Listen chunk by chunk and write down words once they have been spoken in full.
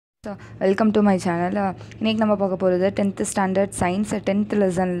So, welcome to my channel. இன்னைக்கு நம்ம பார்க்க போகிறது 10th ஸ்டாண்டர்ட் சயின்ஸ் 10th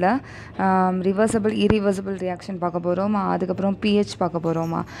லெசனில் ரிவர்சபிள் இரிவர்சிபிள் ரியாக்ஷன் பார்க்க போகிறோம். அதுக்கப்புறம் pH பார்க்க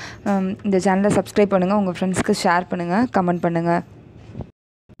போகிறோமா. இந்த சேனலை சப்ஸ்கிரைப் பண்ணுங்கள், உங்கள் ஃப்ரெண்ட்ஸ்க்கு ஷேர் பண்ணுங்கள், கமெண்ட் பண்ணுங்கள்.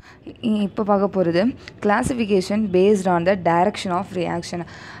 இப்போ பார்க்க போகிறது classification based on the direction of reaction.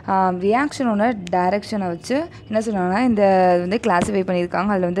 ரியாக்ஷனோட டைரக்ஷனை வச்சு என்ன சொல்கிறாங்கன்னா இந்த வந்து கிளாஸிஃபை பண்ணியிருக்காங்க.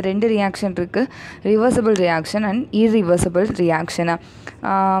 அதில் வந்து 2 ரியாக்ஷன் இருக்குது, ரிவர்சிபிள் ரியாக்ஷன் அண்ட் இர்ரிவர்சிபிள் ரியாக்ஷனை.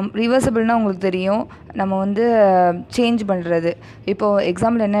 ரிவர்சிபிள்னால் உங்களுக்கு தெரியும், நம்ம வந்து சேஞ்ச் பண்ணுறது. இப்போது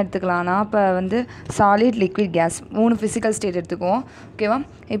எக்ஸாம்பிள் என்ன எடுத்துக்கலாம்னா, இப்போ வந்து solid liquid case 3 physical state எடுத்துக்குவோம். ஓகேவா?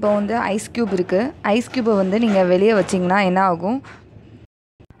 இப்போ வந்து ஐஸ் க்யூப் இருக்குது. ஐஸ் க்யூப்பை வந்து நீங்கள் வெளியே வச்சிங்கன்னா என்ன ஆகும்?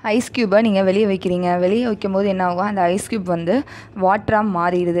 ஐஸ் க்யூப்பை நீங்கள் வெளியே வைக்கிறீங்க. வெளியே வைக்கும்போது என்ன ஆகும்? அந்த ஐஸ் க்யூப் வந்து வாட்டராக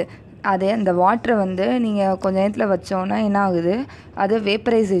மாறிடுது. அதே அந்த வாட்டரை வந்து நீங்கள் கொஞ்ச நேரத்தில் வச்சோன்னா என்ன ஆகுது? அது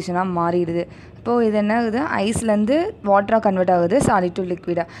வேப்பரைசேஷனாக மாறிடுது. இப்போது இது என்ன ஆகுது? ஐஸ்லேருந்து வாட்டராக கன்வெர்ட் ஆகுது சாலிட் டு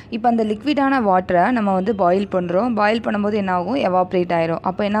லிக்விடாக. இப்போ அந்த லிக்விடான வாட்டரை நம்ம வந்து பாயில் பண்ணுறோம். பாயில் பண்ணும்போது என்ன ஆகும்? எவாப்ரேட் ஆயிரும்.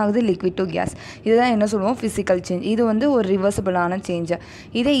 அப்போ என்ன ஆகுது? Liquid to case. இதுதான் என்ன சொல்லுவோம்? Physical change. இது வந்து ஒரு ரிவர்சிபிளான சேஞ்சு.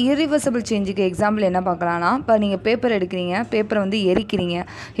 இதே இர்ரிவர்சிபிள் சேஞ்சுக்கு எக்ஸாம்பிள் என்ன பார்க்கலான்னா, இப்போ நீங்கள் பேப்பர் எடுக்கிறீங்க, பேப்பரை வந்து எரிக்கிறீங்க.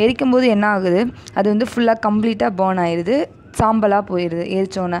 எரிக்கும்போது என்ன ஆகுது? அது வந்து ஃபுல்லாக கம்ப்ளீட்டாக பர்ன் ஆயிடுது, சாம்பலாக போயிடுது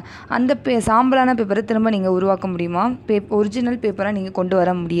எரிச்சோன்னே. அந்த சாம்பலான பேப்பரை திரும்ப நீங்கள் உருவாக்க முடியுமா? ஒரிஜினல் பேப்பராக நீங்கள் கொண்டு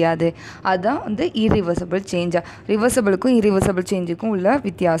வர முடியாது. அதுதான் வந்து இர்ரிவர்சிபிள் சேஞ்சு. ரிவர்சிபிளுக்கும் இர்ரிவர்சிபிள் சேஞ்சுக்கும் உள்ள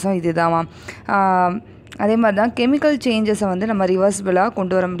வித்தியாசம் இதுதான். அதே மாதிரி தான் கெமிக்கல் சேஞ்சஸை வந்து நம்ம ரிவர்சிபிளாக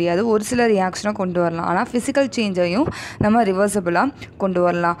கொண்டு வர முடியாது. ஒரு சில ரியாக்ஷனாக கொண்டு வரலாம், ஆனால் ஃபிசிக்கல் சேஞ்சையும் நம்ம ரிவர்சிபிளாக கொண்டு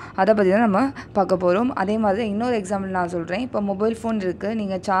வரலாம். அதை பற்றி தான் நம்ம பார்க்க போகிறோம். அதே மாதிரி இன்னொரு எக்ஸாம்பிள் நான் சொல்கிறேன். இப்போ மொபைல் ஃபோன் இருக்குது,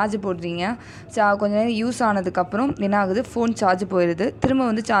 நீங்கள் சார்ஜ் போடுறீங்க. கொஞ்ச நேரம் யூஸ் ஆனதுக்கப்புறம் என்ன ஆகுது? ஃபோன் சார்ஜ் போயிடுது. திரும்ப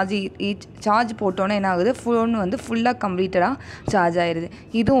வந்து சார்ஜ் போட்டோன்னே என்ன ஆகுது? ஃபோன் வந்து ஃபுல்லாக கம்ப்ளீட்டடாக சார்ஜ் ஆயிடுது.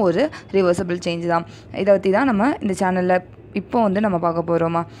 இதுவும் ஒரு ரிவர்சிபிள் சேஞ்ச் தான். இதை பற்றி தான் நம்ம இந்த சேனலில் இப்போ வந்து நம்ம பார்க்க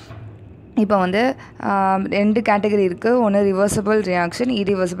போகிறோமா. இப்போ வந்து 2 கேட்டகரி இருக்குது. ஒன்று reversible reaction,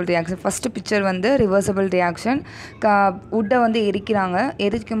 irreversible reaction. First picture வந்து ரிவர்சிபிள் ரியாக்ஷன். வுட்டை வந்து எரிக்கிறாங்க.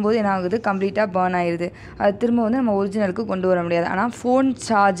 எரிக்கும்போது என்ன ஆகுது? கம்ப்ளீட்டாக பர்ன் ஆயிடுது. அது திரும்ப வந்து நம்ம ஒரிஜினலுக்கு கொண்டு வர முடியாது. ஆனால் ஃபோன்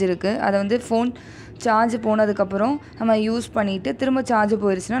சார்ஜ் இருக்குது, அதை வந்து ஃபோன் சார்ஜ் போனதுக்கப்புறம் நம்ம யூஸ் பண்ணிவிட்டு திரும்ப சார்ஜ்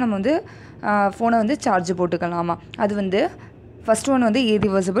போயிடுச்சுன்னா நம்ம வந்து ஃபோனை வந்து சார்ஜ் போட்டுக்கலாமா. அது வந்து ஃபஸ்ட் ஒன் வந்து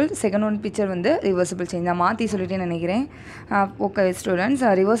இர்ரிவர்சிபிள், செகண்ட் ஒன் பிக்சர் வந்து ரிவர்சிபிள் சேஞ்ச். நான் மாற்றி சொல்லிட்டேன்னு நினைக்கிறேன். ஓகே ஸ்டூடெண்ட்ஸ்,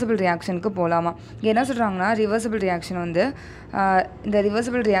 ரிவர்சிபிள் ரியாக்ஷனுக்கு போகலாமா. இங்கே என்ன சொல்கிறாங்கன்னா, ரிவர்சிபிள் ரியாக்ஷன் வந்து இந்த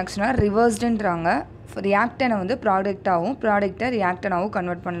ரிவர்சிபிள் ரியாக்ஷனை ரிவர்ஸ்டுன்றாங்க. ரியாக்டனை வந்து ப்ராடக்டாகவும் ப்ராடக்டை ரியாக்டனாகவும்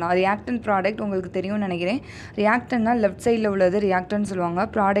கன்வெர்ட் பண்ணலாம். ரியாக்டன் ப்ராடக்ட் உங்களுக்கு தெரியும்னு நினைக்கிறேன். ரியாக்டன்னா லெஃப்ட் சைடில் உள்ளது ரியாக்டன்னு சொல்லுவாங்க.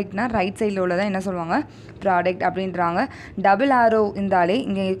 ப்ராடக்ட்னா ரைட் சைடில் உள்ளதை என்ன சொல்லுவாங்க? ப்ராடக்ட் அப்படின்றாங்க. டபுள் ஆரோ இருந்தாலே,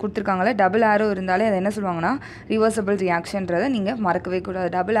 இங்கே கொடுத்துருக்காங்களே டபுள் ஆரோ இருந்தாலே அதை என்ன சொல்லுவாங்கன்னா ரிவர்சிபிள் ரியாக்ஷன்றதை நீங்கள் மறக்கவே கூடாது.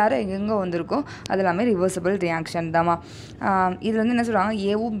 டபுள் ஆரோ எங்கெங்கே வந்திருக்கோ அது எல்லாமே ரிவர்சிபிள் ரியாக்ஷன் தாம்மா. இதில் வந்து என்ன சொல்கிறாங்க?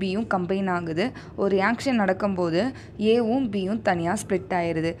 ஏவும் பியும் கம்பைன் ஆகுது. ஒரு ரியாக்ஷன் நடக்கும்போது ஏவும் பியும் தனியாக ஸ்ப்ளிட்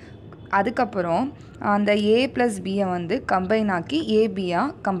ஆயிடுது. அதுக்கப்புறம் அந்த ஏ ப்ளஸ் பியை வந்து கம்பைன் ஆக்கி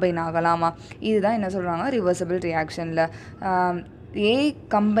ஏபியாக கம்பைன் ஆகலாமா. இதுதான் என்ன சொல்கிறாங்க? ரிவர்சிபிள் ரியாக்ஷனில் ஏ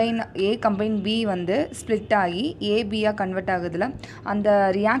கம்பைன் பி வந்து ஸ்ப்ளிட் ஆகி ஏபியாக கன்வெர்ட் ஆகுதுல, அந்த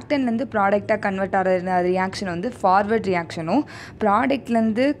ரியாக்டன்லேருந்து ப்ராடக்டாக கன்வெர்ட் ஆகிற ரியாக்ஷன் வந்து ஃபார்வர்ட் ரியாக்ஷனும்,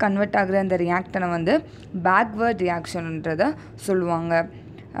 ப்ராடக்ட்லேருந்து கன்வெர்ட் ஆகிற அந்த ரியாக்டனை வந்து பேக்வேர்ட் ரியாக்ஷன்ன்றதை சொல்லுவாங்க.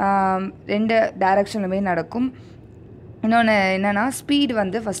 2 டைரக்ஷன்லுமே நடக்கும். இன்னொன்று என்னென்னா, ஸ்பீடு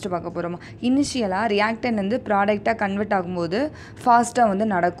வந்து ஃபஸ்ட்டு பார்க்க போகிறோமா. இனிஷியலாக ரியாக்டன்லேருந்து ப்ராடக்டாக கன்வெர்ட் ஆகும்போது ஃபாஸ்ட்டாக வந்து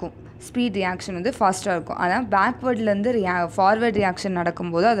நடக்கும். ஸ்பீட் ரியாக்ஷன் வந்து ஃபாஸ்ட்டாக இருக்கும். ஆனால் பேக்வேர்ட்லேருந்து ஃபார்வேர்ட் ரியாக்ஷன்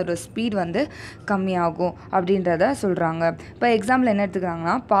நடக்கும்போது அதோட ஸ்பீட் வந்து கம்மியாகும் அப்படின்றத சொல்கிறாங்க. இப்போ எக்ஸாம்பிள் என்ன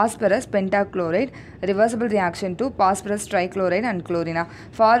எடுத்துக்கிறாங்கன்னா, phosphorus pentachloride reversible reaction to phosphorus trichloride and குளோரினா.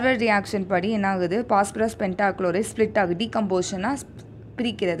 Forward reaction படி என்ன ஆகுது? பாஸ்பரஸ் பென்டாக்ளோரைட் ஸ்ப்ளிட் ஆகுது, டீகம்போஷனாக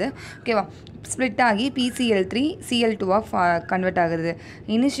பிரிக்கிறது. ஓகேவா? ஸ்ப்ளிட் ஆகி PCl3 Cl2 கன்வெர்ட் ஆகுது.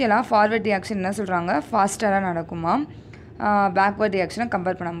 இனிஷியலாக ஃபார்வர்ட் ரியாக்ஷன் என்ன சொல்கிறாங்க? ஃபாஸ்டராக நடக்குமா பேக்வர்ட் ரியாக்ஷனை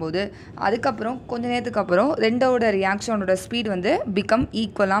கம்பேர் பண்ணும்போது. அதுக்கப்புறம் கொஞ்ச நேரத்துக்கு அப்புறம் ரெண்டோட ரியாக்ஷனோட ஸ்பீட் வந்து பிகம்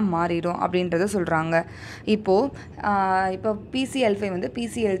ஈக்குவலாக மாறிடும் அப்படின்றத சொல்கிறாங்க. இப்போ PCl5 வந்து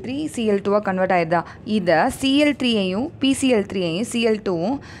PCl3 Cl2 கன்வெர்ட் ஆகிடுதா. இதை Cl3யையும் PCl3யையும்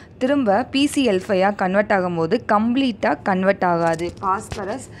Cl2வும் திரும்ப PCl5 கன்வெர்ட் ஆகும்போது கம்ப்ளீட்டாக கன்வெர்ட் ஆகாது.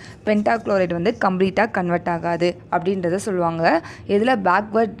 பாஸ்பரஸ் பென்டாக்ளோரைட் வந்து கம்ப்ளீட்டாக கன்வெர்ட் ஆகாது அப்படின்றத சொல்லுவாங்க. இதில்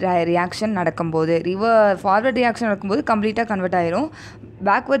பேக்வர்ட் ரியாக்ஷன் நடக்கும்போது, ஃபார்வர்ட் ரியாக்ஷன் நடக்கும்போது கம்ப்ளீட்டாக கன்வெர்ட் ஆயிரும்.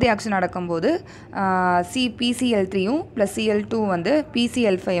 பேக்வர்ட் ரியாக்ஷன் நடக்கும்போது PCl3யும் ப்ளஸ் Cl2 வந்து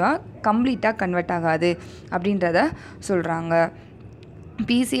PCl5 கம்ப்ளீட்டாக கன்வெர்ட் ஆகாது அப்படின்றத சொல்கிறாங்க.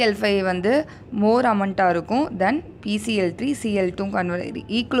 PCl5 வந்து மோர் அமௌண்ட்டாக இருக்கும் தென் PCl3 Cl2 கன்வெர்ட்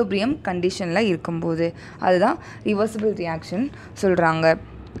ஈக்குலிபிரியம் கண்டிஷனில் இருக்கும்போது. அதுதான் ரிவர்சிபிள் ரியாக்ஷன் சொல்கிறாங்க.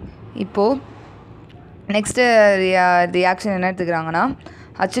 இப்போது நெக்ஸ்ட்டு ரியாக்ஷன் என்ன எடுத்துக்கிறாங்கன்னா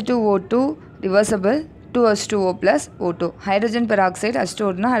H2O2 reversible 2H2O + O2 hydrogen peroxide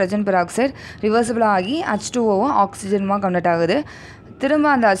H2O2னா hydrogen peroxide reversible ஆகி H2Oவும் ஆக்சிஜனுமாக கன்வெர்ட் ஆகுது. திரும்ப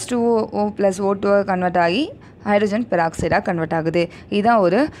அந்த H2O + O2 கன்வெர்ட் ஆகி ஹைட்ரஜன் பெராக்சைடாக கன்வெர்ட் ஆகுது. இதுதான்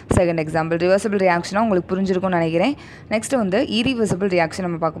ஒரு செகண்ட் எக்ஸாம்பிள். ரிவர்சபிள் ரியாக்ஷனாக உங்களுக்கு புரிஞ்சிருக்கும்னு நினைக்கிறேன். நெக்ஸ்ட்டு வந்து இரிவர்சபிள் ரியாக்ஷன்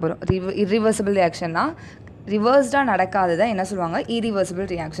நம்ம பார்க்க போகிறோம். இரிவர்சபிள் ரியாக்ஷன்னா ரிவர்ஸ்டாக நடக்காததை என்ன சொல்லுவாங்க? இரிவர்சிபிள்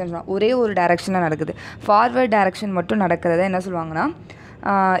ரியாக்ஷன் சொல்லுவாங்க. ஒரே ஒரு டைரக்ஷனில் நடக்குது, ஃபார்வர்ட் டைரக்ஷன் மட்டும் நடக்கிறத என்ன சொல்லுவாங்கன்னா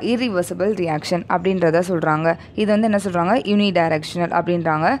இரிவர்சிபிள் ரியாக்ஷன் அப்படின்றத சொல்கிறாங்க. இது வந்து என்ன சொல்கிறாங்க? யூனிடைரக்ஷனல்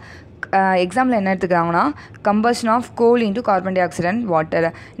அப்படின்றாங்க. எக்ஸாம்பிள் என்ன எடுத்துக்கிறாங்கன்னா combustion of goal into carbon di oxide and water.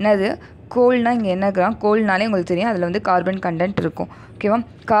 என்னது கோல்னால் இங்கே என்ன இருக்கிறாங்க? கோல்னாலே உங்களுக்கு தெரியும், அதில் வந்து கார்பன் கண்டென்ட் இருக்கும். ஓகேவா?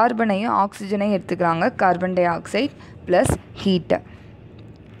 கார்பனையும் ஆக்சிஜனையும் எடுத்துக்கிறாங்க, carbon di oxide plus heat.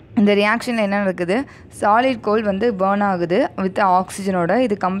 இந்த ரியாக்ஷனில் என்ன நடக்குது? சாலிட் கோல் வந்து பேர்ன் ஆகுது வித் ஆக்சிஜனோட.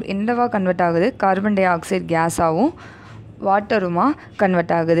 இது என்னவா கன்வெர்ட் ஆகுது? கார்பன் டை ஆக்சைடு கேஸாகவும் வாட்டருமா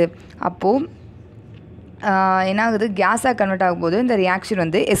கன்வெர்ட் ஆகுது. அப்போது என்ன ஆகுது? கேஸாக கன்வெர்ட் ஆகும்போது இந்த ரியாக்ஷன்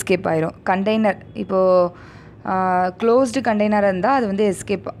வந்து எஸ்கேப் ஆயிரும். கண்டெய்னர் இப்போது க்ளோஸ்டு கண்டெய்னராக இருந்தால் அது வந்து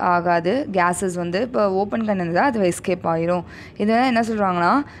எஸ்கேப் ஆகாது. கேஸஸ் வந்து இப்போ ஓப்பன் கண்டெய்னர் தான் அது எஸ்கேப் ஆயிரும். இது என்ன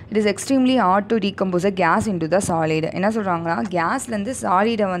சொல்கிறாங்கன்னா it is extremely hard to decompose a case into the solid. என்ன சொல்கிறாங்கன்னா கேஸ்லேருந்து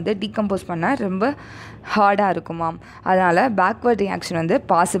சாலிடை வந்து டீகம்போஸ் பண்ண ரொம்ப ஹார்டாக இருக்குமாம். அதனால் பேக்வர்ட் ரியாக்ஷன் வந்து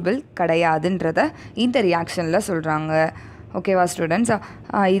பாசிபிள் கிடையாதுன்றத இந்த ரியாக்ஷனில் சொல்கிறாங்க. ஓகேவா ஸ்டூடெண்ட்ஸ்?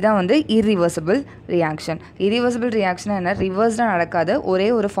 இதுதான் வந்து இரிவர்சிபிள் ரியாக்ஷன். இரிவர்சிபிள் ரியாக்ஷன் என்ன? ரிவர்ஸ்டாக நடக்காது, ஒரே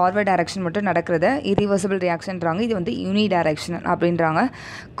ஒரு ஃபார்வர்ட் டைரக்ஷன் மட்டும் நடக்கிறத இரிவர்சிபிள் ரியாக்ஷன்றாங்க. இது வந்து யூனிடைரக்ஷனல் அப்படின்றாங்க.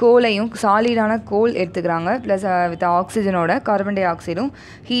 கோலையும் சாலிடான கோல் எடுத்துக்கிறாங்க plus with ஆக்சிஜனோட carbon tie ஆக்சைடும்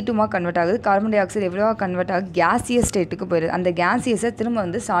ஹீட்டுமாக convert ஆகுது. கார்பன் டை ஆக்சைடு எவ்வளோ கன்வெர்ட் ஆகுது? கேசியஸ் ஸ்டேட்டுக்கு போயிடுது. அந்த கேசியஸை திரும்ப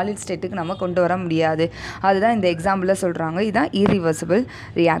வந்து சாலிட் ஸ்டேட்டுக்கு நம்ம கொண்டு வர முடியாது. அதுதான் இந்த எக்ஸாம்பிளில் சொல்கிறாங்க. இதுதான் இரிவர்சிபிள்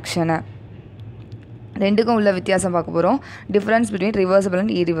ரியாக்ஷனை. ரெண்டுக்கும் உள்ள வித்தியாசம் பார்க்க போகிறோம். Difference between reversible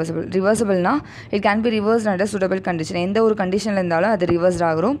and irreversible. ரிவர்சிபிள்னா it can be reversed under suitable condition. எந்த ஒரு கண்டிஷனில் இருந்தாலும் அது ரிவர்ஸ்ட்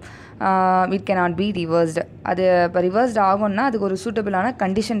ஆகும். It can not be reversed. அது இப்போ ரிவர்ஸ்ட் ஆகும்னா அதுக்கு ஒரு சூட்டபிளான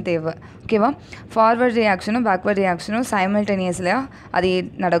கண்டிஷன் தேவை. ஓகேவா? ஃபார்வர்ட் ரியாக்ஷனும் பேக்வர்ட் ரியாக்ஷனும் சைமல்டேனியஸ்லியாக அது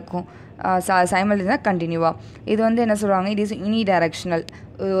நடக்கும். சைமல்டேனியஸாக கண்டினியூவாக. இது வந்து என்ன சொல்கிறாங்க? It is unidirectional.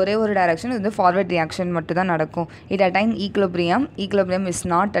 ஒரே ஒரு டைரக்ஷன் வந்து ஃபார்வர்ட் ரியாக்ஷன் மட்டும் தான் நடக்கும். It attain equilibrium. Equilibrium is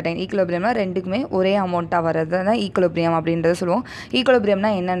not attain. ஈக்குலிபிரியம்னா ரெண்டுக்குமே ஒரே அமௌண்ட்டாக வர்றது தான் ஈக்குலிபிரியம் அப்படின்றத சொல்லுவோம்.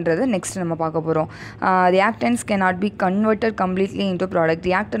 ஈக்குலிபிரியம்னா என்னன்றது நெக்ஸ்ட் நம்ம பார்க்க போகிறோம். Reactance can not be converted completely into product.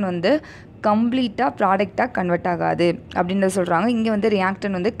 ரியாக்டன் வந்து கம்ப்ளீட்டாக ப்ராடக்டாக கன்வெர்ட் ஆகாது அப்படின்றத சொல்கிறாங்க. இங்கே வந்து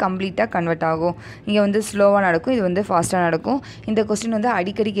ரியாக்டன் வந்து கம்ப்ளீட்டாக கன்வெர்ட் ஆகும். இங்கே வந்து ஸ்லோவாக நடக்கும், இது வந்து ஃபாஸ்ட்டாக நடக்கும். இந்த கொஸ்டின் வந்து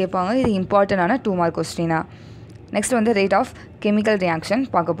அடிக்கடி கேட்பாங்க. இது இம்பார்ட்டண்டான 2 மார்க் கொஸ்டினாக. நெக்ஸ்ட் வந்து ரேட் ஆஃப் கெமிக்கல் ரியாக்ஷன்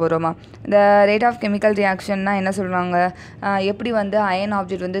பார்க்க போகிறோமா. இந்த ரேட் ஆஃப் கெமிக்கல் ரியாக்ஷன்னா என்ன சொல்கிறாங்க? எப்படி வந்து அயன்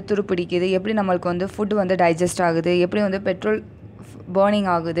ஆப்ஜெக்ட் வந்து துருப்பிடிக்குது, எப்படி நம்மளுக்கு வந்து ஃபுட் வந்து டைஜஸ்ட் ஆகுது, எப்படி வந்து பெட்ரோல் பேர்னிங்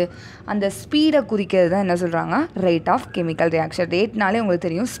ஆகுது, அந்த ஸ்பீடை குறிக்கிறது தான் என்ன சொல்கிறாங்க? Rate of chemical reaction. ரேட்னாலே உங்களுக்கு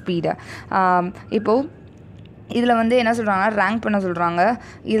தெரியும் ஸ்பீடை. இப்போது இதில் வந்து என்ன சொல்கிறாங்க? ரேங்க் பண்ண சொல்கிறாங்க.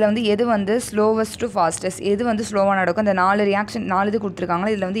 இதில் வந்து எது வந்து ஸ்லோவஸ்ட் டு ஃபாஸ்டஸ்ட், எது வந்து ஸ்லோவாக நடக்கும், இந்த 4 ரியாக்ஷன் 4 இது கொடுத்துருக்காங்க.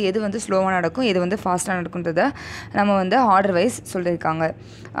 இதில் வந்து எது வந்து ஸ்லோவாக நடக்கும், எது வந்து ஃபாஸ்ட்டாக நடக்குன்றதை நம்ம வந்து ஆர்டர் வைஸ் சொல்லியிருக்காங்க.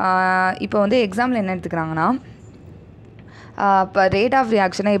 இப்போ வந்து எக்ஸாம்பிள் என்ன எடுத்துக்கிறாங்கன்னா இப்போ ரேட் ஆஃப்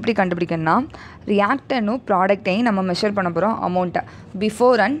ரியாக்ஷனை எப்படி கண்டுபிடிக்கணும்னா ரியாக்டனும் ப்ராடக்டையும் நம்ம மெஷர் பண்ண போகிறோம் அமௌண்ட்டை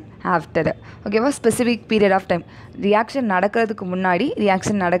பிஃபோர் அண்ட் ஆஃப்டர். ஓகேவா? Specific period of time. Reaction நடக்கிறதுக்கு முன்னாடி,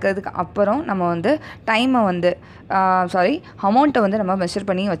 ரியாக்ஷன் நடக்கிறதுக்கு அப்புறம் நம்ம வந்து டைமை வந்து அமௌண்ட்டை வந்து நம்ம மெஷர்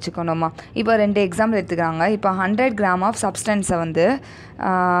பண்ணி வச்சுக்கணுமா. இப்போ 2 எக்ஸாம்பிள் எடுத்துக்கிறாங்க. இப்போ 100 கிராம் ஆஃப் சப்ஸ்டன்ஸை வந்து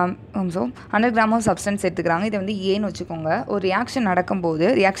 100 கிராம் ஆஃப் சப்ஸ்டன்ஸ் எடுத்துக்கிறாங்க. இதை வந்து ஏன்னு வச்சுக்கோங்க. ஒரு ரியாக்ஷன் நடக்கும்போது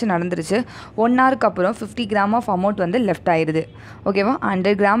ரியாக்ஷன் நடந்துருச்சு, 1 ஹவருக்கு அப்புறம் 50 கிராம் ஆஃப் அமௌண்ட் வந்து லெஃப்ட் ஆயிடுது. ஓகேவா?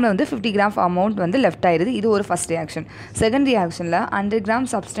 100 கிராமில் வந்து 50 கிராம் அமௌண்ட் வந்து லெஃப்ட் ஆயிடுது. இது ஒரு ஃபஸ்ட் ரியாக்ஷன். செகண்ட் ரியாக்ஷனில் 100 கிராம்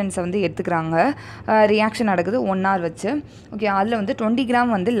சப்ஸ்டன்ஸை வந்து எடுத்துக்கிறாங்க. ரியாக்ஷன் நடக்குது 1 ஹவர் வச்சு. ஓகே, அதில் வந்து 20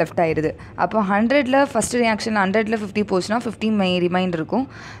 கிராம் வந்து லெஃப்ட் ஆயிடுது. அப்போ 100ல் ஃபஸ்ட் ரியாக்ஷன் 100ல் 50 போச்சுன்னா 50 ரிமைன் இருக்கும்.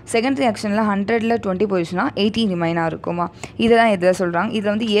 செகண்ட் ரியாக்ஷனில் 100ல் 20 போச்சுன்னா 80 ரிமைனாக இருக்குமா. இதெல்லாம் எதை சொல்கிறாங்க?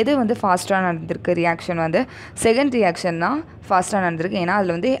 இதில் வந்து எது வந்து ஃபாஸ்ட்டாக நடந்திருக்கு ரியாக்ஷன் வந்து செகண்ட் ரியாக்ஷன் தான் ஃபாஸ்ட்டாக நடந்திருக்கு. ஏன்னா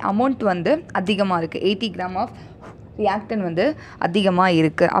அதில் வந்து அமௌண்ட் வந்து அதிகமாக இருக்குது. 80 கிராம் ஆஃப் ரியாக்டன் வந்து அதிகமாக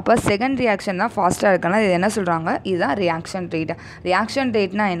இருக்குது. அப்போ செகண்ட் ரியாக்ஷன் தான் ஃபாஸ்ட்டாக இருக்குன்னா இது என்ன சொல்கிறாங்க? இதுதான் ரியாக்ஷன் ரேட். ரியாக்ஷன்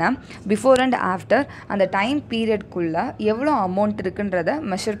ரேட்னா என்ன? பிஃபோர் அண்ட் ஆஃப்டர் அந்த டைம் பீரியட்குள்ளே எவ்வளோ அமௌண்ட் இருக்குன்றதை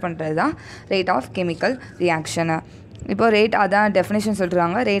மெஷர் பண்ணுறது தான் ரேட் ஆஃப் கெமிக்கல் ரியாக்ஷனு. இப்போ ரேட் அதான் டெஃபினேஷன்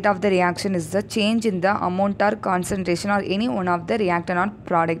சொல்கிறாங்க. Rate of the reaction is the change in the amount R concentration or any one of the ரியாக்டன் our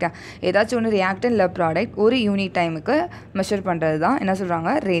product. ஏதாச்சும் ஒன்று ரியாக்டன் இல்லை ப்ராடக்ட் ஒரு யூனிட் டைமுக்கு மெஷர் பண்ணுறது தான் என்ன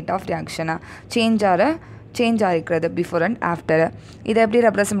சொல்கிறாங்க? ரேட் ஆஃப் ரியாக்ஷனை. Change R change ஆகிருக்கிறது before and after. இதை எப்படி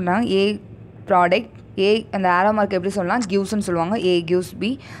ரெப்ரசன்ட் பண்ணுறாங்க? ஏ ப்ராடக்ட் ஏ அந்த ஆரோ மார்க் எப்படி சொல்லலாம்? கிவ்ஸ்ன்னு சொல்லுவாங்க. ஏ gives B.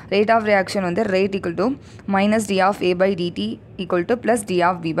 Rate of reaction வந்து rate equal to minus D of A by DD equal to plus D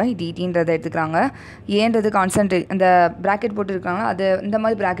of B by டிடின்றதை எடுத்துக்கிறாங்க. ஏன்றது இந்த ப்ராக்கெட் போட்டுருக்காங்க, அது இந்த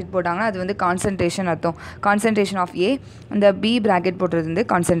மாதிரி ப்ராக்கெட் போட்டாங்கன்னா அது வந்து கான்சன்ட்ரேஷன் அர்த்தம். கான்சன்ட்ரேஷன் ஆஃப் ஏ. இந்த பி ப்ராக்கெட் போட்டுறது வந்து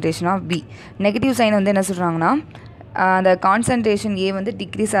concentration of B. Negative sign வந்து என்ன சொல்கிறாங்கன்னா அந்த கான்சன்ட்ரேஷன் ஏ வந்து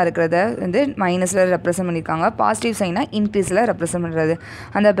டிக்ரீஸாக இருக்கிறத வந்து மைனஸில் ரெப்ரசன்ட் பண்ணியிருக்காங்க. பாசிட்டிவ் சைனாக இன்க்ரீஸில் ரெப்ரசன்ட் பண்ணுறது.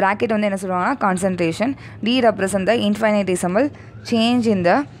 அந்த ப்ராக்கெட் வந்து என்ன சொல்லுவாங்கன்னா concentration. D represent the இன்ஃபைனைட்டிசமல் change in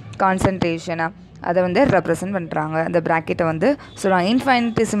த கான்சன்ட்ரேஷனை அதை வந்து ரெப்ரசன்ட் பண்ணுறாங்க. அந்த ப்ராக்கெட்டை வந்து சொல்கிறாங்க.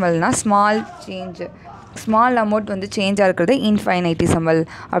 இன்ஃபைனைட்டிசமல்னால் ஸ்மால் சேஞ்ச், ஸ்மால் அமௌண்ட் வந்து சேஞ்சாக இருக்கிறது இன்ஃபைனைட்டிசமல்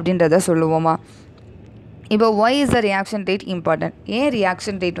அப்படின்றத சொல்லுவோமா. இப்போ Y is the reaction rate important? ஏன்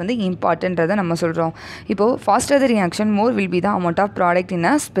ரியாக்ஷன் ரேட் வந்து இம்பார்ட்டன்றதை நம்ம சொல்கிறோம். இப்போது pastor the reaction more will be the amount of product in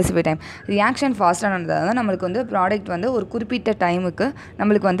a specific time. Reaction ஃபாஸ்ட்டாக நடந்தால் தான் நம்மளுக்கு வந்து ப்ராடக்ட் வந்து ஒரு குறிப்பிட்ட டைமுக்கு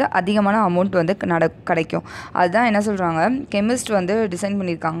நம்மளுக்கு வந்து அதிகமான அமௌண்ட் வந்து கிடைக்கும். அதுதான் என்ன சொல்கிறாங்க, கெமிஸ்ட் வந்து டிசைன்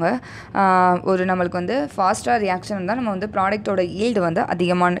பண்ணியிருக்காங்க. ஒரு நம்மளுக்கு வந்து ஃபாஸ்ட்டாக ரியாக்ஷன் இருந்தால் நம்ம வந்து ப்ராடக்டோட ஈல்டு வந்து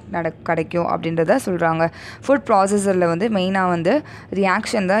அதிகமாக கிடைக்கும் அப்படின்றத சொல்கிறாங்க. ஃபுட் ப்ராசஸரில் வந்து மெயினாக வந்து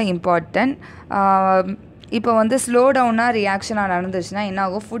ரியாக்ஷன் தான் இம்பார்ட்டன்ட். இப்போ வந்து ஸ்லோ டவுனாக ரியாக்ஷனாக நடந்துச்சுன்னா என்ன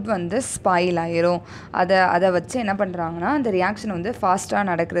ஆகும்? ஃபுட் வந்து ஸ்பாயில் ஆகிரும். அதை வச்சு என்ன பண்ணுறாங்கன்னா அந்த ரியாக்ஷன் வந்து ஃபாஸ்ட்டாக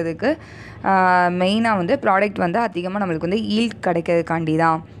நடக்கிறதுக்கு மெயினாக வந்து ப்ராடக்ட் வந்து அதிகமாக நம்மளுக்கு வந்து ஈல்ட் கிடைக்கிறதுக்காண்டி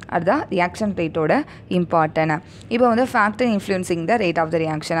தான். அதுதான் ரியாக்ஷன் ரேட்டோட இம்பார்ட்டன்ட். இப்போ வந்து factor influencing the rate of the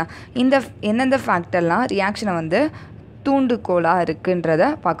ரியாக்ஷனை எந்தெந்த ஃபேக்டர்லாம் ரியாக்ஷனை வந்து தூண்டுகோலாக இருக்குன்றதை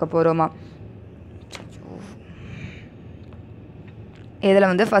பார்க்க போகிறோமா.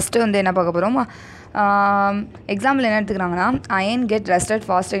 இதில் வந்து ஃபஸ்ட்டு வந்து என்ன பார்க்க போகிறோமா, எக்ஸாம்பிள் என்ன எடுத்துக்கிறாங்கன்னா அயன் கெட் ரஸ்டட்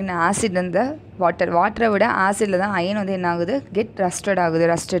ஃபாஸ்டர் இன் ஆசிட் இந்த வாட்டரை விட ஆசிடில் தான் அயன் வந்து என்ன ஆகுது? கெட் ரஸ்டட் ஆகுது.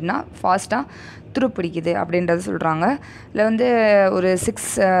 ரஸ்டட்னா ஃபாஸ்ட்டாக துருப்பிடிக்குது அப்படின்றத சொல்கிறாங்க. இதில் வந்து ஒரு 6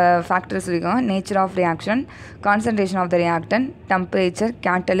 ஃபேக்டர்ஸ் சொல்லியிருக்காங்க. Nature of reaction, concentration of the ரியாக்டன், temperature,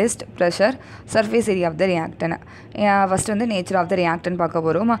 catalyst, pressure, surface area of the ரியாக்டன். First வந்து நேச்சர் ஆஃப் த ரியாக்டன் பார்க்க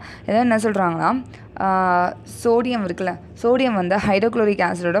போகிறோம். இதான் என்ன சொல்கிறாங்கன்னா சோடியம் இருக்குல்ல, சோடியம் வந்து ஹைட்ரோக்ளோரிக்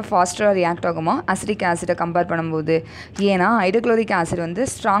ஆசிடோட ஃபாஸ்ட்டாக ரியாக்ட் ஆகுமா அசிடிக் ஆசிடை கம்பேர் பண்ணும்போது? ஏன்னா ஹைட்ரோக்ளோரிக் ஆசிட் வந்து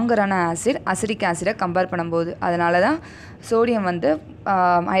ஸ்ட்ராங்கரான ஆசிட் அசிடிக் ஆசிடை கம்பேர் பண்ணும்போது. அதனால தான் சோடியம் வந்து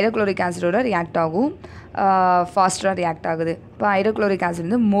ஹைட்ரோக்ளோரிக் ஆசிடோட ரியாக்ட் ஆகும், ஃபாஸ்ட்டாக ரியாக்ட் ஆகுது. இப்போ ஹைட்ரோக்ளோரிக் ஆசிட்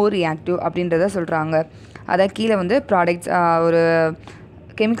வந்து மோர் ரியாக்டிவ் அப்படின்றத சொல்கிறாங்க. அதை கீழே வந்து ப்ராடக்ட்ஸ் ஒரு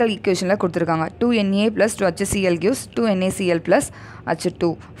கெமிக்கல் ஈக்குவேஷனில் கொடுத்துருக்காங்க. 2Na + 2HCl gives 2NaCl + H2.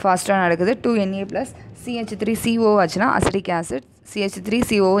 ஃபாஸ்ட்டாக நடக்குது. 2Na + CH3CO ஆச்சுன்னா acetic acid,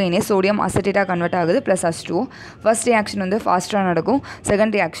 CH3CONA sodium அசிட்டேட்டாக convert ஆகுது ப்ளஸ் H2O. ஃபர்ஸ்ட் ரியாக்ஷன் வந்து ஃபாஸ்ட்டாக நடக்கும்,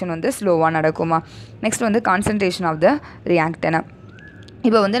 செகண்ட் ரியாக்ஷன் வந்து ஸ்லோவாக நடக்குமா. நெக்ஸ்ட் வந்து கான்சன்ட்ரேஷன் ஆஃப் த ரியாக்டனை.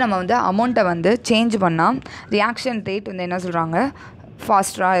 இப்போ வந்து நம்ம வந்து அமௌண்ட்டை வந்து சேஞ்ச் பண்ணால் ரியாக்ஷன் ரேட் வந்து என்ன சொல்கிறாங்க,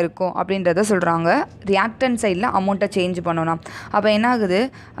 ஃபாஸ்ட்டாக இருக்கும் அப்படின்றத சொல்கிறாங்க. ரியாக்டன் சைடில் அமௌண்ட்டை சேஞ்ச் பண்ணணும். அப்போ என்ன ஆகுது,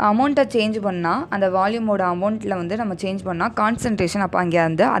 அமௌண்ட்டை சேஞ்ச் பண்ணால் அந்த வால்யூமோட அமௌண்ட்டில் வந்து நம்ம சேஞ்ச் பண்ணால் கான்சன்ட்ரேஷன் அப்போ அங்கே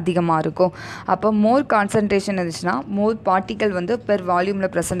வந்து அதிகமாக இருக்கும். அப்போ மோர் கான்சன்ட்ரேஷன் இருந்துச்சுன்னா மோர் பார்ட்டிக்கல் வந்து பெர்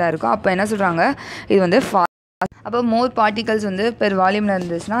வால்யூமில் ப்ரெசென்ட்டாக இருக்கும். அப்போ என்ன சொல்கிறாங்க, இது வந்து அப்போ மோர் பார்ட்டிகல்ஸ் வந்து பெர் வால்யூமில்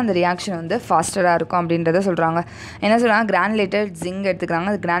இருந்துச்சுன்னா அந்த ரியாக்ஷன் வந்து ஃபாஸ்டராக இருக்கும் அப்படின்றத சொல்கிறாங்க. என்ன சொல்கிறாங்க, கிரானுலேட்டட் ஜிங்க்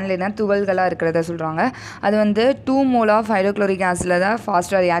எடுத்துக்கிறாங்க. அது கிரானுலேட்னா துகள்களாக இருக்கிறத சொல்கிறாங்க. அது வந்து 2 மோல் ஆஃப் ஹைட்ரோக்ளோரிக் ஆசிடில் தான்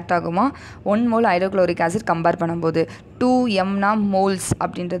ஃபாஸ்ட்டாக ரியாக்ட் ஆகுமா 1 மோல் ஹைட்ரோக்ளோரிக் ஆசிட் கம்பேர் பண்ணும்போது. 2mனா மோல்ஸ்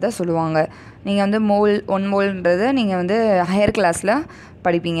அப்படின்றத சொல்லுவாங்க. நீங்கள் வந்து 1 மோல்ன்றதை நீங்கள் வந்து ஹையர் கிளாஸில்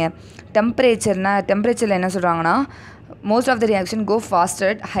படிப்பீங்க. டெம்பரேச்சரில் என்ன சொல்கிறாங்கன்னா most of the reaction go faster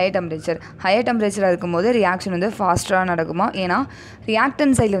at higher temperature. higher temperature இருக்கும்போது ரியாக்ஷன் வந்து ஃபாஸ்ட்டாக நடக்குமா. ஏன்னா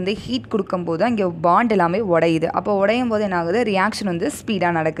ரியாக்டன் சைடில் வந்து ஹீட் கொடுக்கும்போது அங்கே பாண்ட் எல்லாமே உடையுது. அப்போ உடையும் போது என்ன ஆகுது, ரியாக்ஷன் வந்து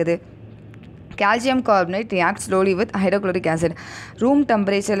ஸ்பீடாக நடக்குது. Calcium carbonate react slowly with hydrochloric acid. Room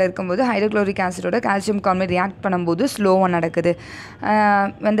டெம்பரேச்சரில் இருக்கும்போது ஹைட்ரோக்ளோரிக் ஆசிடோட கால்சியம் கார்பனேட் ரியாக்ட் பண்ணும்போது ஸ்லோவாக நடக்குது.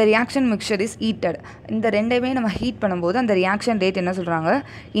 அந்த ரியாக்ஷன் மிக்சர் இஸ் ஹீட்டட். இந்த ரெண்டையுமே நம்ம ஹீட் பண்ணும்போது அந்த ரியாக்ஷன் ரேட் என்ன சொல்கிறாங்க,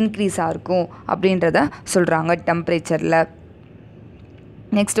 இன்க்ரீஸாக இருக்கும் அப்படின்றத சொல்கிறாங்க டெம்பரேச்சரில்.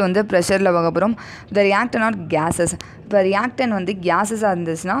 நெக்ஸ்ட் வந்து ப்ரெஷரில் பார்க்க போகிறோம். த ரியாக்டன் ஆர் கேஸஸ். இப்போ ரியாக்டன் வந்து கேஸஸாக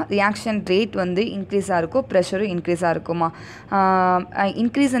இருந்துச்சுன்னா ரியாக்ஷன் ரேட் வந்து இன்க்ரீஸாக இருக்கும், ப்ரெஷரும் இன்க்ரீஸாக இருக்குமா.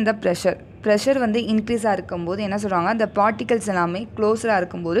 இன்க்ரீஸ் இந்த ப்ரெஷர் வந்து இன்க்ரீஸாக இருக்கும்போது என்ன சொல்கிறாங்க, அந்த பார்ட்டிகல்ஸ் எல்லாமே க்ளோஸராக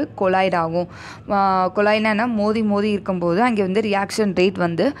இருக்கும்போது கொலாய்ட் ஆகும். கொலாய்ட்னா மோதி இருக்கும்போது அங்கே வந்து ரியாக்ஷன் ரேட்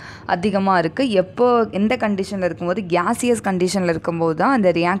வந்து அதிகமாக இருக்குது. எந்த கண்டிஷனில் இருக்கும்போது, கேசியஸ் கண்டிஷனில் இருக்கும்போது தான்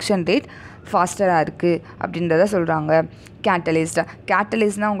அந்த ரியாக்ஷன் ரேட் ஃபாஸ்டராக இருக்குது அப்படின்றத சொல்கிறாங்க.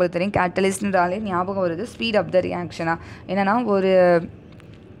 கேட்டலிஸ்ட்னால் உங்களுக்கு தெரியும், கேட்டலிஸ்ட்ன்றாலே ஞாபகம் வருது ஸ்பீட் ஆஃப் த ரியாக்ஷனாக. என்னென்னா ஒரு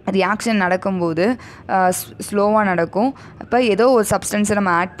ரியாக்ஷன் நடக்கும்போது ஸ்லோவாக நடக்கும். இப்போ ஏதோ ஒரு சப்ஸ்டன்ஸை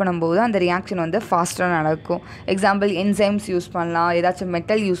நம்ம ஆட் பண்ணும்போது அந்த ரியாக்ஷன் வந்து ஃபாஸ்ட்டாக நடக்கும். எக்ஸாம்பிள் என்சைம்ஸ் யூஸ் பண்ணலாம், ஏதாச்சும்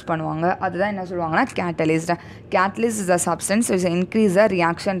மெட்டல் யூஸ் பண்ணுவாங்க. அதுதான் என்ன சொல்லுவாங்கன்னா catalyst. Catalyst is a substance which increase the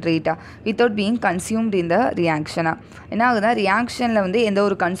reaction rate without being consumed in the reaction. என்ன ஆகுதுன்னா ரியாக்ஷனில் வந்து எந்த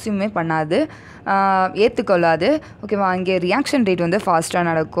ஒரு கன்சியூமே பண்ணாது, ஏற்றுக்கொள்ளாது. ஓகேவா? இங்கே ரியாக்ஷன் ரேட் வந்து ஃபாஸ்ட்டாக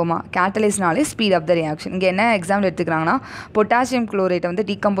நடக்குமா. கேட்டலிஸ்ட்னாலே ஸ்பீட் ஆஃப் த ரியாக்ஷன். இங்கே என்ன எக்ஸாம்பிள் எடுத்துக்கிறாங்கன்னா பொட்டாசியம் குளோரைட்டை வந்து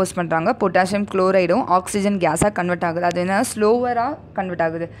டீகம்போஸ் பண்ணுறாங்க. பொட்டாசியம் குளோரைடும் ஆக்சிஜன் கேஸாக கன்வெர்ட் ஆகுது. அது என்ன ஸ்லோவராக கன்வெர்ட்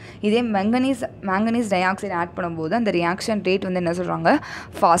ஆகுது. இதே மேங்கனீஸ் டை ஆக்சைடு ஆட் பண்ணும்போது அந்த ரியாக்ஷன் ரேட் வந்து என்ன சொல்கிறாங்க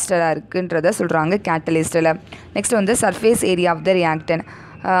ஃபாஸ்டராக இருக்குன்றதை சொல்கிறாங்க கேட்டலிஸ்ட்டில். நெக்ஸ்ட் வந்து surface area of the ரியாக்டன்.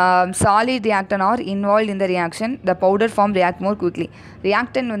 solid reactant are involved in the reaction, the powder form react more quickly.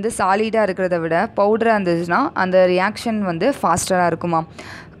 reactant வந்து சாலிடாக இருக்கிறத விட பவுடராக இருந்துச்சுன்னா அந்த ரியாக்ஷன் வந்து ஃபாஸ்டராக இருக்குமா.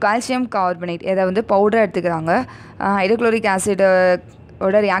 கால்சியம் கார்பனேட் இதை வந்து பவுடராக எடுத்துக்கிறாங்க. ஹைட்ரோக்ளோரிக்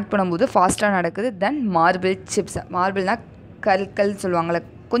ஆசிடோட ரியாக்ட் பண்ணும்போது ஃபாஸ்ட்டாக நடக்குது. தென் மார்பிள் சிப்ஸ், மார்பிள்னால் கல் சொல்லுவாங்கள்ல,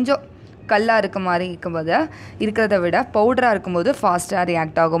 கொஞ்சம் கல்லாக இருக்க மாதிரி இருக்கும்போது இருக்கிறத விட பவுடராக இருக்கும்போது ஃபாஸ்ட்டாக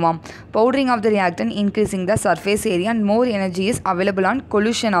ரியாக்ட் ஆகுமா. Powdering of the ரியாக்டன் increasing the surface area and more energy is available on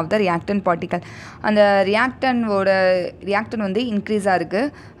coalition of the ரியாக்டன் particle. அந்த ரியாக்டன் வந்து இன்க்ரீஸாக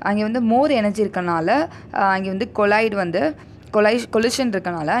இருக்குது. அங்கே வந்து மோர் எனர்ஜி இருக்கனால அங்கே வந்து கொலிஷன்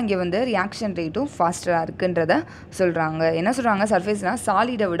இருக்கனால அங்கே வந்து ரியாக்ஷன் ரேட்டும் ஃபாஸ்டராக இருக்குன்றத சொல்கிறாங்க. என்ன சொல்கிறாங்க, சர்ஃபேஸ்னால்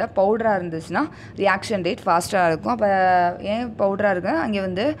சாலிடை விட பவுடராக இருந்துச்சுன்னா ரியாக்ஷன் ரேட் ஃபாஸ்ட்டாக இருக்கும். அப்போ ஏன் பவுடராக இருக்கு, அங்கே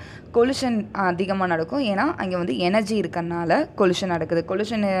வந்து கொலிஷன் அதிகமாக நடக்கும். ஏன்னா அங்கே வந்து எனர்ஜி இருக்கறனால கொலிஷன் நடக்குது.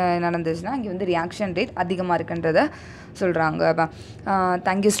 கொலிஷன் நடந்துச்சுன்னா அங்கே வந்து ரியாக்ஷன் ரேட் அதிகமாக இருக்குன்றத சொல்கிறாங்க.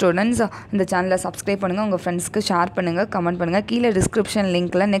 Thank you students. இந்த சேனலை சப்ஸ்கிரைப் பண்ணுங்கள், உங்கள் ஃப்ரெண்ட்ஸ்க்கு ஷேர் பண்ணுங்கள், கமெண்ட் பண்ணுங்கள். கீழே டிஸ்கிரிப்ஷன்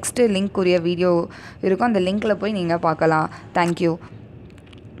லிங்க்கில் நெக்ஸ்ட்டு லிங்க் உரிய வீடியோ இருக்கும், அந்த லிங்க்கில் போய் நீங்கள் பார்க்கலாம். தேங்க்யூ.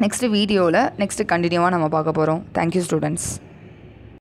 நெக்ஸ்ட்டு வீடியோவில் நெக்ஸ்ட்டு கண்டினியூவாக நம்ம பார்க்க போகிறோம். Thank you students.